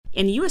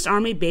In U.S.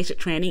 Army basic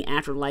training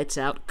after lights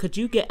out, could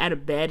you get out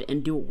of bed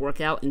and do a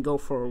workout and go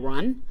for a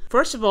run?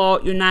 First of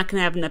all, you're not going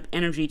to have enough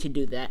energy to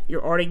do that.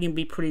 You're already going to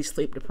be pretty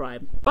sleep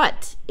deprived.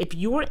 But if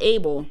you were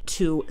able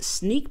to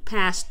sneak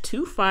past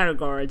 2 fire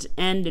guards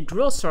and the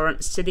drill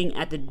sergeant sitting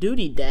at the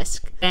duty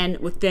desk, then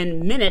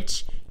within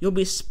minutes, you'll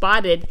be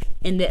spotted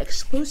in the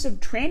exclusive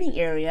training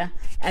area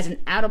as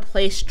an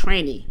out-of-place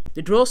trainee.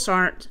 The drill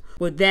sergeant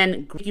would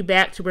then get you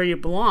back to where you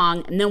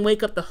belong and then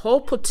wake up the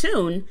whole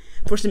platoon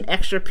for some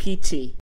extra PT.